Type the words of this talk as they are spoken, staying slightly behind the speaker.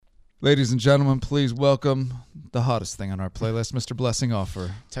Ladies and gentlemen, please welcome the hottest thing on our playlist, Mr. Blessing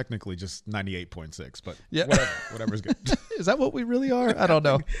Offor. Technically just 98.6, but Yeah. whatever's good. Is that what we really are? I don't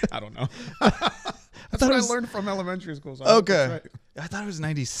know. I don't know. That's what I learned from elementary school. So Okay. right. I thought it was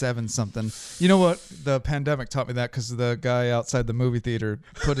 97 something. You know what? The pandemic taught me that because the guy outside the movie theater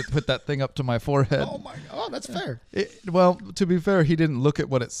put that thing up to my forehead. Oh my! Oh, that's fair. Well, to be fair, he didn't look at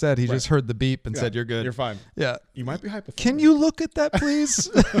what it said. He just heard the beep and said, "You're good. You're fine." Yeah. You might be hypothermic. Can you look at that, please?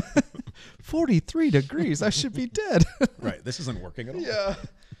 43 degrees. I should be dead. Right. This isn't working at all.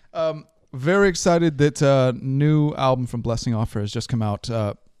 Yeah. Very excited that new album from Blessing Offor has just come out.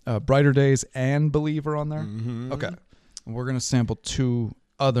 Brighter Days and Believe are on there. Mm-hmm. Okay. And we're going to sample two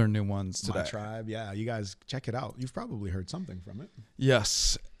other new ones today. My Tribe. Yeah. You guys check it out. You've probably heard something from it.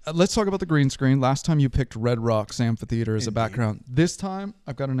 Yes. Let's talk about the green screen. Last time you picked Red Rocks Amphitheater as a background. This time,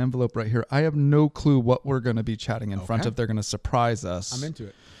 I've got an envelope right here. I have no clue what we're going to be chatting in front of. They're going to surprise us. I'm into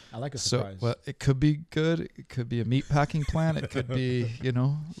it. I like a surprise. So, well, it could be good. It could be a meat packing plant. It could be,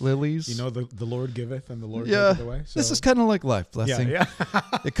 lilies. The Lord giveth and the Lord taketh away. So. This is kind of like life, Blessing. Yeah.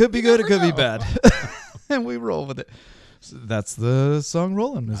 It could be good. It could be bad. And we roll with it. So that's the song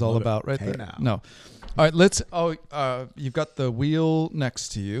Rollin' is all about right there. Now. No. All right, let's. You've got the wheel next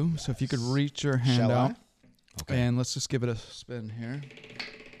to you. So if you could reach your hand Shall out. I? Okay. And let's just give it a spin here.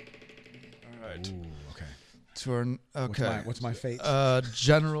 All right. Ooh, okay. Okay. What's my fate?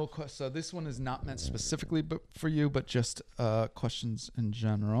 General question. So this one is not meant specifically for you, but just questions in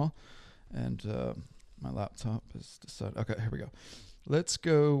general. And my laptop is decided. Okay, here we go. Let's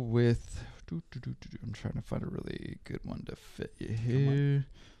go with. I'm trying to find a really good one to fit you here.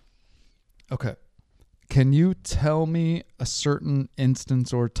 Okay. Can you tell me a certain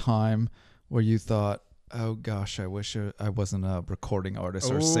instance or time where you thought, oh gosh, I wish I wasn't a recording artist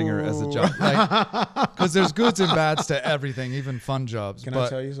or singer as a job? Because there's goods and bads to everything, even fun jobs. Can I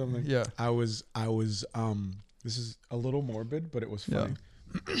tell you something? Yeah. I was this is a little morbid, but it was funny.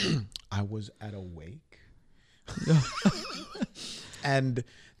 Yeah. I was at a wake. Yeah. And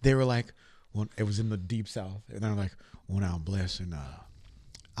they were like, well, it was in the deep south. And they're like, well, now, Blessing,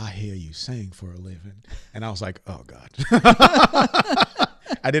 I hear you sing for a living. And I was like, oh God.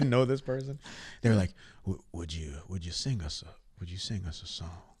 I didn't know this person. They were like, would you sing us a song?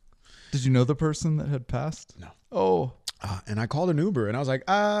 Did you know the person that had passed? No. Oh. And I called an Uber and I was like,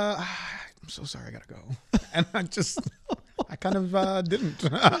 I'm so sorry, I gotta go. And I kind of didn't.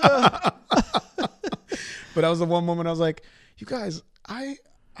 But that was the one moment I was like, you guys,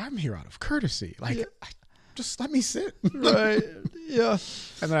 I'm here out of courtesy. Like, just let me sit. Right. Yeah.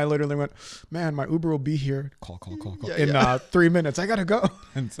 And then I literally went, man, my Uber will be here. Call. Yeah, In 3 minutes, I got to go.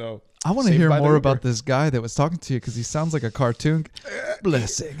 And so I want to hear more about this guy that was talking to you because he sounds like a cartoon.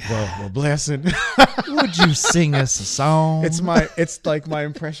 Blessing. Well, Blessing. Would you sing us a song? It's like my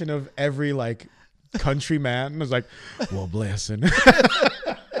impression of every like country man. It was like, well, Blessing.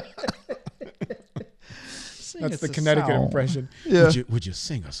 That's the Connecticut impression. Yeah. Would you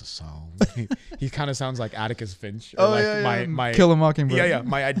sing us a song? He kind of sounds like Atticus Finch. Or my Kill a Mockingbird. Yeah.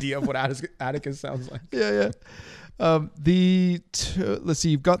 My idea of what Atticus sounds like. Yeah. Let's see.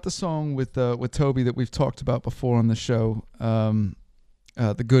 You've got the song with Toby that we've talked about before on the show.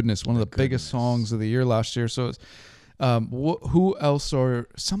 The Goodness, one of the biggest songs of the year last year. So, who else or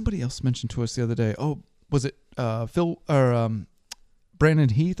somebody else mentioned to us the other day? Oh, was it Phil or Brandon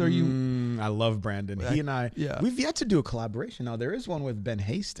Heath? Are you? I love Brandon. He and I. Yeah. We've yet to do a collaboration. Now there is one with Ben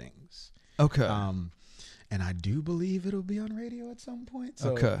Hastings. Okay. And I do believe it'll be on radio at some point.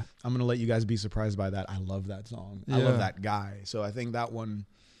 So okay. I'm gonna let you guys be surprised by that. I love that song. Yeah. I love that guy. So I think that one.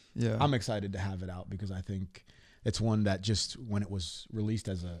 Yeah. I'm excited to have it out because I think it's one that just when it was released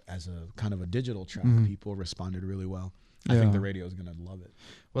as a kind of a digital track, people responded really well. I think the radio is gonna love it.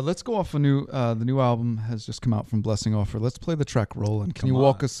 Well, let's go off the new album has just come out from Blessing Offor. Let's play the track Rollin'. Can you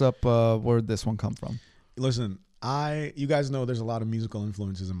walk us up where'd this one come from? Listen, you guys know there's a lot of musical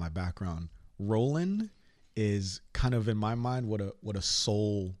influences in my background. Rollin' is kind of in my mind what a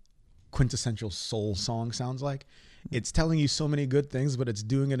soul, quintessential soul song sounds like. It's telling you so many good things, but it's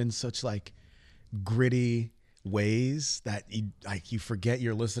doing it in such like gritty ways that you forget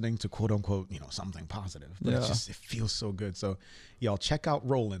you're listening to quote unquote something positive, but it feels so good. So y'all check out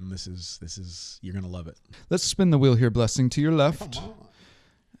Rollin'. This is you're gonna love it. Let's spin the wheel here, Blessing, to your left. Come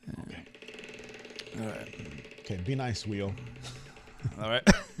on. Okay. All right. Okay, be nice, wheel. All right.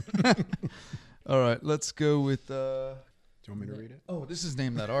 All right, let's go with do you want me to read it? Oh, this is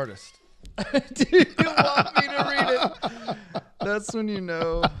Name That Artist. Do you want me to read it? That's when you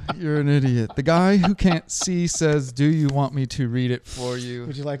know you're an idiot. The guy who can't see says, do you want me to read it for you?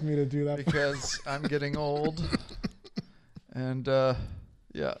 Would you like me to do that? Because I'm getting old. And,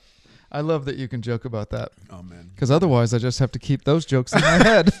 yeah. I love that you can joke about that. Oh man. Because otherwise, I just have to keep those jokes in my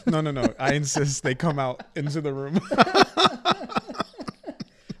head. No. I insist they come out into the room.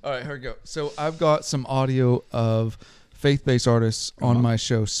 All right, here we go. So I've got some audio of faith-based artists on my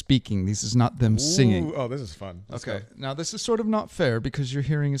show speaking. This is not them singing. Oh, this is fun. Let's Okay. Now, this is sort of not fair because your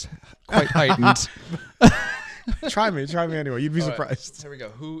hearing is quite heightened. go. Try me anyway. You'd be surprised. Here we go.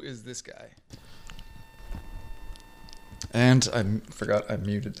 Who is this guy? And I forgot I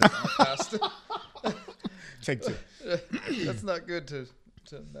muted this fast. Take 2. That's not good to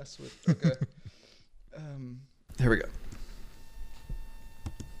mess with. Okay. Here we go.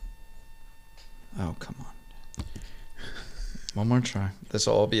 Oh, come on. One more try. This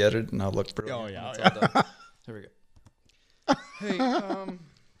will all be edited and I'll look brilliant. Oh, yeah. It's all done. Here we go. Hey,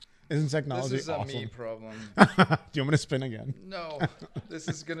 Isn't technology this is a awesome? me problem. Do you want me to spin again? No, this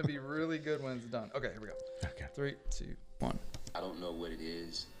is going to be really good when it's done. Okay, here we go. Okay. 3, 2, 1. I don't know what it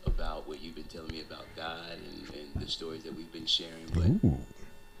is about what you've been telling me about God and the stories that we've been sharing, but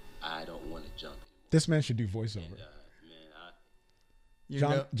I don't want to jump. This man should do voiceover.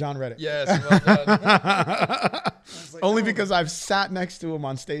 Man, John read it. Yes, well done. I was like, Only oh. because I've sat next to him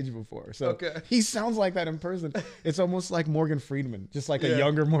on stage before. So Okay. he sounds like that in person. It's almost like Morgan Freeman, just like Yeah. a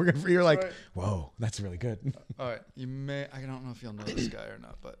younger Morgan Freeman. You're like, Right. whoa, that's really good. All right, I don't know if you'll know this guy or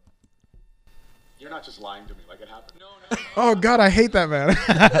not, but You're not just lying to me like it happened. No. Oh, God, I hate that man.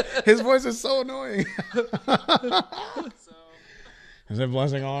 His voice is so annoying. Is it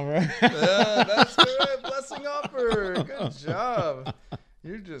Blessing Offor? yeah, that's good. Blessing Offor. Good job.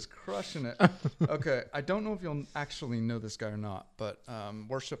 You're just crushing it. Okay, I don't know if you'll actually know this guy or not, but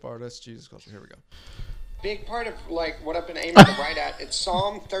worship artist, Jesus culture. Here we go. Big part of like what I've been aiming to write at. It's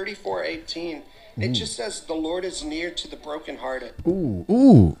Psalm 34:18. It just says the Lord is near to the brokenhearted.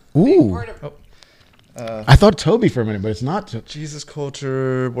 Ooh. Big part of I thought Toby for a minute, but it's not. Jesus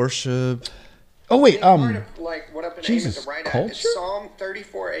culture, worship. Oh, wait. big part of like what I've been aiming Jesus to write culture? at. It's Psalm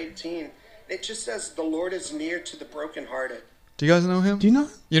 34:18. It just says the Lord is near to the brokenhearted. Do you guys know him? Do you know?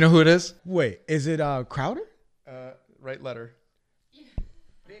 You know who it is? Wait, is it Crowder? Right letter.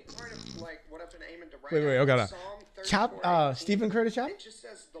 Big part of like what I've been aiming to write Wait, at. okay, no. Psalm Chap, 34:18. Stephen Curtis Chap? It just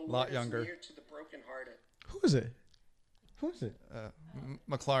says the Lord Lot is younger. near to the brokenhearted. Who is it? Who is it?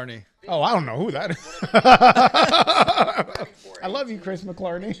 McClarney. Oh, I don't know who that is. I love you, Chris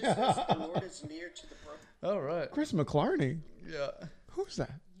McClarney. The Lord is near to the broken. All right. Chris McClarney? Yeah. Who's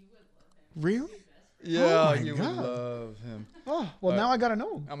that? Really? Yeah, my you God. would love him. Oh, well, now I got to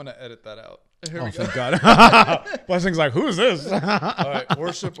know. I'm gonna edit that out. Here Oh, we go. thank God. Blessing's like, who is this? All right,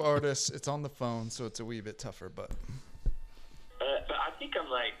 worship artist. It's on the phone, so it's a wee bit tougher, but But I think I've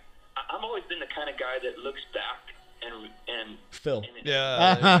always been the kind of guy that looks back and Phil.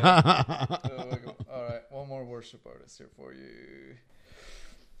 yeah. All right, one more worship artist here for you.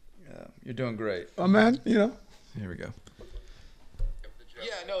 Yeah, you're doing great. Oh, man, you know. Here we go.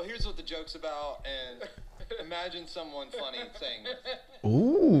 Yeah, no, here's what the joke's about, and imagine someone funny saying this.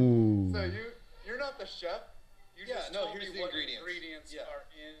 Ooh. So you're not the chef? You just told here's me the what ingredients. Yeah. Are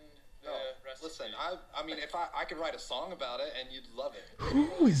in the No, recipe. listen, I mean, if I could write a song about it, and you'd love it.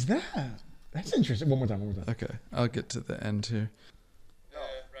 Who is that? That's interesting. One more time. Okay, I'll get to the end here. No,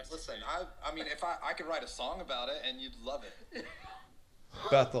 listen, I mean, if I could write a song about it, and you'd love it.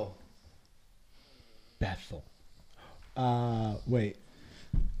 Bethel. Bethel. Wait.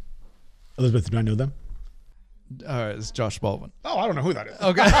 Elizabeth, do I know them? All right, it's Josh Baldwin. Oh, I don't know who that is.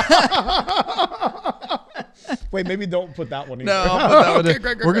 Okay. Wait, maybe don't put that one in. No, I'll put that one in.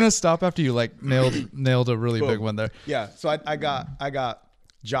 great. We're gonna stop after you like nailed a really big one there. Yeah, so I got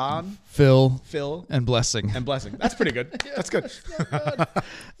John, Phil Phil, and Blessing. and Blessing. That's pretty good. That's good.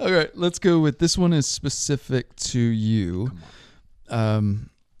 All right, let's go with this one is specific to you.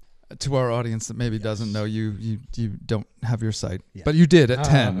 To our audience that maybe doesn't know you don't have your sight. Yeah. But you did at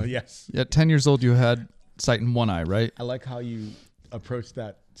 10. Yes. At 10 years old you had sight in one eye, right? I like how you approach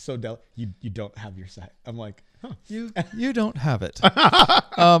that so you don't have your sight. I'm like, huh. You don't have it.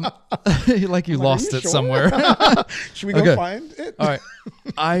 Like you lost "Are you it sure?" somewhere. Should we go Okay. find it? All right.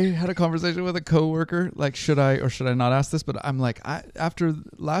 I had a conversation with a coworker, like, should I or should I not ask this? But I'm like, after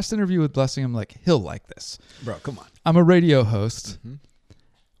last interview with Blessing, I'm like, he'll like this. Bro, come on. I'm a radio host.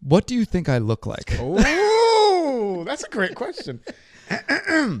 What do you think I look like? Oh, that's a great question.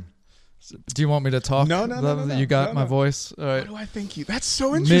 Do you want me to talk? No. You got my No. voice? All right. What do I think you? That's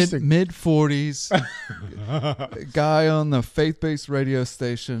so interesting. Mid 40s, guy on the faith-based radio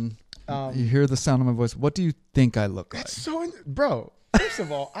station. You hear the sound of my voice. What do you think I look like? That's so, bro. First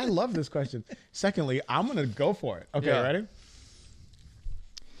of all, I love this question. Secondly, I'm gonna go for it. Okay, Yeah. ready?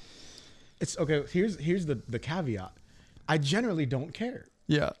 It's okay. Here's the caveat. I generally don't care.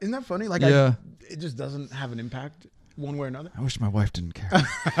 Yeah. Isn't that funny? Like, Yeah. it just doesn't have an impact one way or another. I wish my wife didn't care.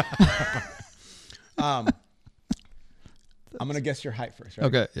 I'm gonna guess your height first, right?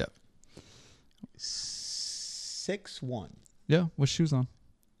 Okay. Yeah. 6'1". Yeah. With shoes on.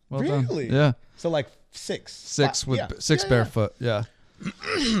 Well Really? done. Yeah. So like 6. 6 with Yeah. 6 Yeah, barefoot. Yeah.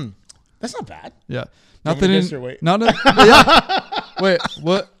 Yeah. That's not bad. Yeah. want me to guess your weight? Not yeah. Wait,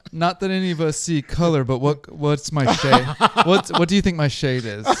 what? Not that any of us see color, but what's my shade? What do you think my shade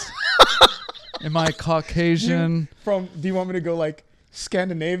is? Am I Caucasian? Do you want me to go like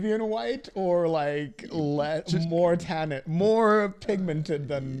Scandinavian white or like more tan, more pigmented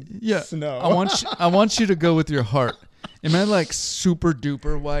than snow? I want you to go with your heart. Am I like super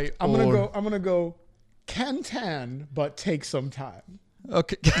duper white? I'm gonna go can tan, but take some time.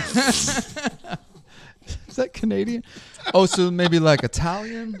 Okay. Is that Canadian? Oh, so maybe like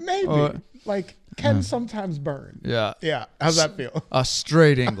Italian? Maybe. Or, Like can sometimes burn. yeah. Yeah. How's that feel?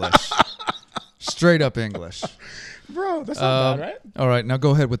 Straight English. Straight up English. Bro, that's not bad, right? All right, now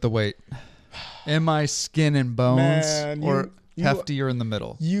go ahead with the weight. Am I skin and bones Man, or you- hefty or in the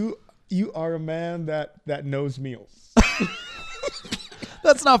middle? You are a man that knows meals.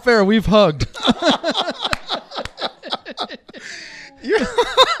 That's not fair. We've hugged.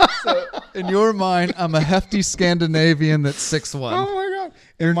 So in your mind, I'm a hefty Scandinavian that's 6'1". Oh my god.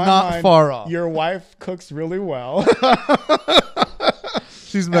 You're not far off. Your wife cooks really well.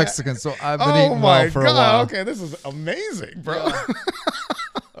 She's Mexican, so I've been eating well for a while. Okay, this is amazing, bro. Yeah.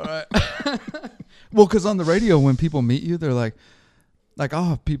 All right. Well, because on the radio, when people meet you, they're like, I'll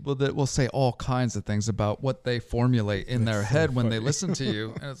have people that will say all kinds of things about what they formulate in their head when they listen to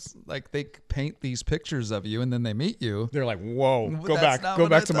you. And it's like they paint these pictures of you and then they meet you. They're like, whoa, go That's back not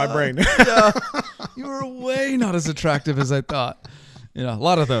what I to my thought. brain. Yeah. You were way not as attractive as I thought. You know, a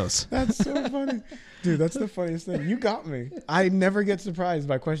lot of those. That's so funny. Dude, that's the funniest thing. You got me. I never get surprised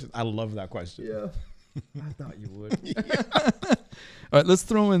by questions. I love that question. Yeah. I thought you would. All right, let's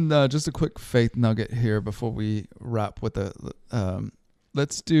throw in just a quick faith nugget here before we wrap with the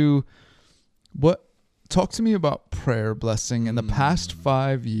let's do talk to me about prayer blessing in the past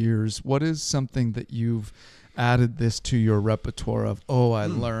 5 years. What is something that you've added this to your repertoire of, I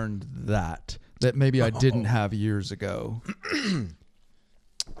learned that maybe I didn't have years ago?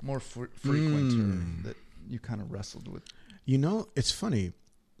 More frequent or that you kind of wrestled with. You know, it's funny.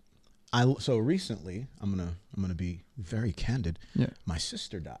 So recently, I'm gonna be very candid. Yeah. My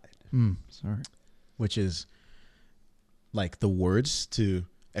sister died. Sorry. Which is like the words to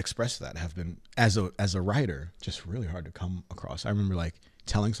express that have been as a writer just really hard to come across. I remember like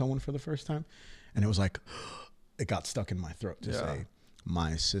telling someone for the first time, and it was like it got stuck in my throat to say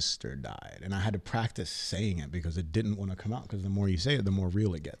my sister died, and I had to practice saying it because it didn't want to come out, because the more you say it, the more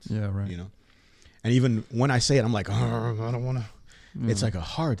real it gets. Yeah, right. You know, and even when I say it, I'm like, I don't want to. It's like a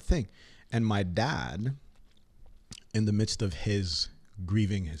hard thing. And my dad, in the midst of his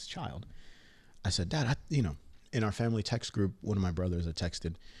grieving his child, I said, Dad, in our family text group, one of my brothers had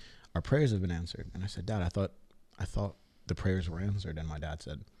texted, our prayers have been answered. And I said, Dad, I thought the prayers were answered. And my dad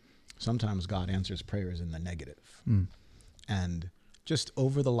said, sometimes God answers prayers in the negative. And just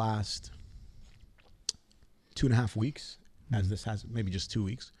over the last 2.5 weeks, as this has maybe just 2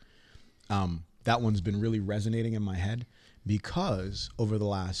 weeks, that one's been really resonating in my head, because over the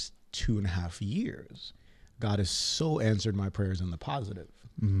last 2.5 years, God has so answered my prayers in the positive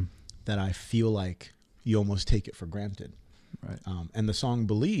that I feel like you almost take it for granted. Right. And the song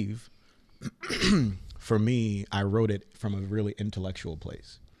Believe, for me, I wrote it from a really intellectual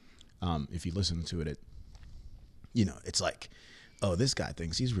place. If you listen to it, it's like, oh, this guy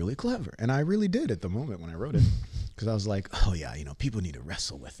thinks he's really clever. And I really did at the moment when I wrote it, because I was like, oh yeah, people need to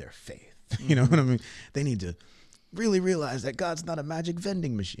wrestle with their faith. You know what I mean? They need to really realize that God's not a magic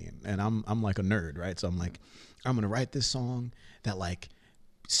vending machine. And I'm like a nerd, right? So I'm like, I'm going to write this song that like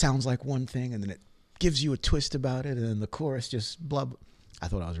sounds like one thing, and then it gives you a twist about it, and then the chorus just blah, blah. I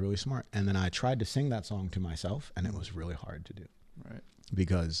thought I was really smart. And then I tried to sing that song to myself, and it was really hard to do. Right.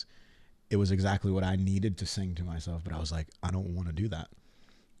 Because it was exactly what I needed to sing to myself, but I was like, I don't want to do that.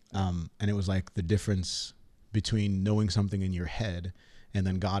 And it was like the difference between knowing something in your head and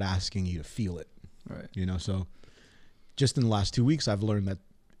then God asking you to feel it. Right. So just in the last 2 weeks, I've learned that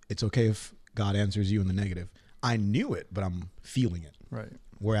it's okay if God answers you in the negative. I knew it, but I'm feeling it. Right.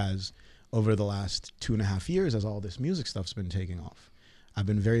 Whereas over the last 2.5 years, as all this music stuff's been taking off, I've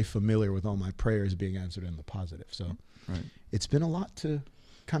been very familiar with all my prayers being answered in the positive. So it's been a lot to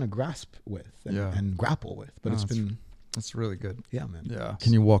kind of grasp with and grapple with, but that's really good. Yeah, man. Yeah.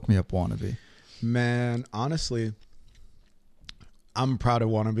 Can you walk me up Wannabe? Man, honestly, I'm proud of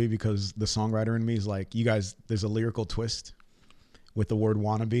Wannabe because the songwriter in me is like, you guys, there's a lyrical twist with the word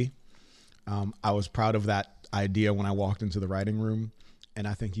wannabe. I was proud of that idea when I walked into the writing room, and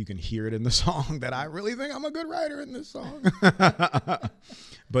I think you can hear it in the song that I really think I'm a good writer in this song.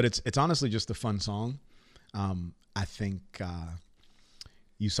 But it's honestly just a fun song. I think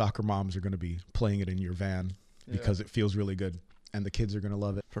you soccer moms are going to be playing it in your van because it feels really good, and the kids are going to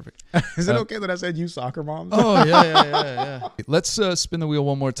love it. Perfect. Is it okay that I said you soccer moms? Oh, yeah. Let's spin the wheel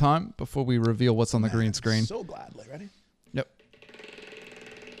one more time before we reveal what's on the green screen. So gladly. Ready? Yep.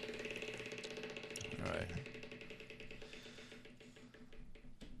 All right.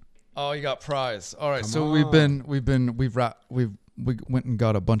 Oh, you got prize. All right. So we went and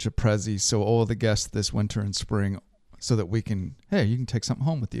got a bunch of prezzies. So all the guests this winter and spring, so that we can, hey, you can take something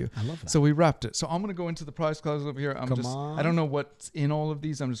home with you. I love that. So we wrapped it. So I'm going to go into the prize closet over here. Come on. I don't know what's in all of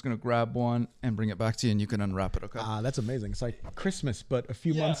these. I'm just going to grab one and bring it back to you, and you can unwrap it, okay? That's amazing. It's like Christmas, but a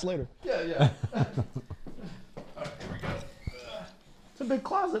few months later. Yeah. It's a big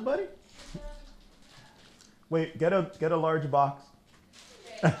closet, buddy. Wait, get a large box.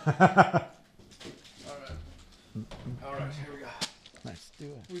 All right, here we go. Let's do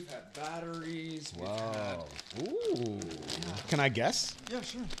it. We've had batteries. Wow. Ooh. Can I guess? Yeah,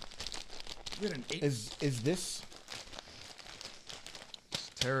 sure. We had an 8. Is this?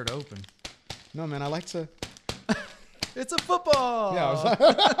 Just tear it open. No, man. I like to. It's a football. Yeah. I was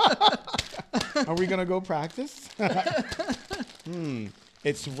like, are we gonna go practice?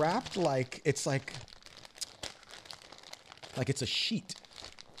 It's wrapped like it's a sheet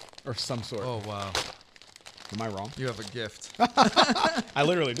or some sort. Oh, wow. Am I wrong? You have a gift. I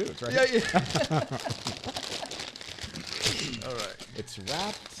literally do. It's right here. Yeah. All right. It's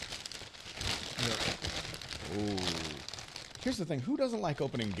wrapped. Ooh. Here's the thing. Who doesn't like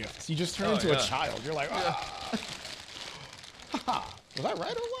opening gifts? You just turn into a child. You're like, ah. Was I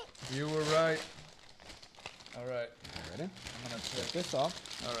right or what? You were right. All right. Ready? I'm going to take this off.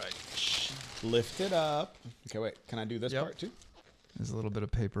 All right. Lift it up. Okay, wait. Can I do this part too? There's a little bit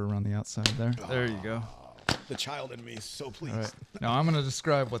of paper around the outside there. There you go. The child in me is so pleased. All right. Now I'm going to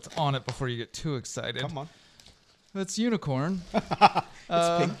describe what's on it before you get too excited. Come on. It's unicorn. It's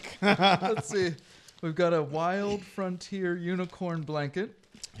pink. Let's see. We've got a Wild Frontier unicorn blanket.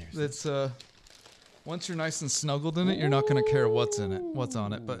 That's once you're nice and snuggled in it, you're not going to care what's on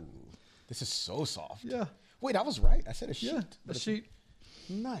it. But This is so soft. yeah, Wait, I was right. I said a sheet. yeah, but a it's sheet.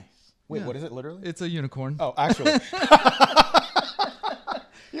 Nice. Wait, Yeah. what is it literally? It's a unicorn. Oh, actually.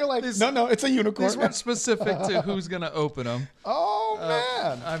 You're like, no, it's a unicorn. These weren't specific to who's going to open them. Oh,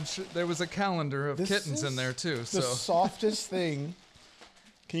 man. I'm sure there was a calendar of kittens in there too. The So softest thing.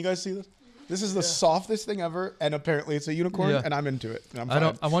 Can you guys see this? This is the softest thing ever, and apparently it's a unicorn, Yeah. and I'm into it. And I'm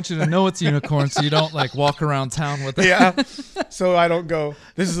I fine. want you to know it's a unicorn, so you don't like walk around town with it. Yeah. So I don't go,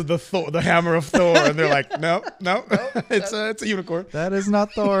 this is the hammer of Thor, and they're like, no, it's a unicorn. That is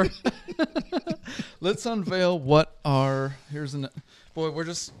not Thor. Let's unveil what our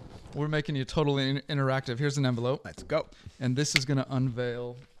we're making you totally interactive. Here's an envelope, Let's go. and this is going to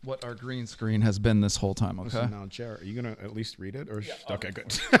unveil what our green screen has been this whole time. Okay, So now, Chair, are you gonna at least read it, or okay,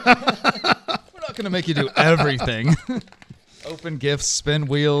 good. we're not going to make you do everything. Open gifts, spin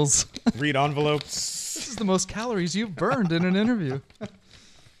wheels. Read envelopes. This is the most calories you've burned in an interview.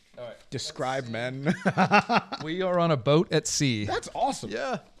 Describe men. We are on a boat at sea. That's awesome.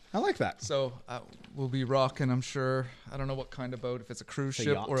 Yeah. I like that. So we'll be rocking, I'm sure. I don't know what kind of boat, if it's a cruise It's a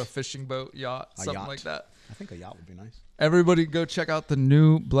ship yacht. or a fishing boat, something yacht. like that. I think a yacht would be nice. Everybody go check out the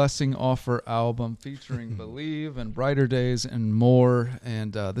new Blessing Offer album featuring Believe and Brighter Days and more.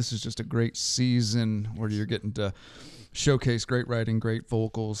 And this is just a great season where you're getting to showcase great writing, great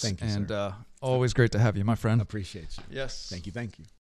vocals. Thank you, and sir. always great to have you, my friend. Appreciate you. Yes. Thank you.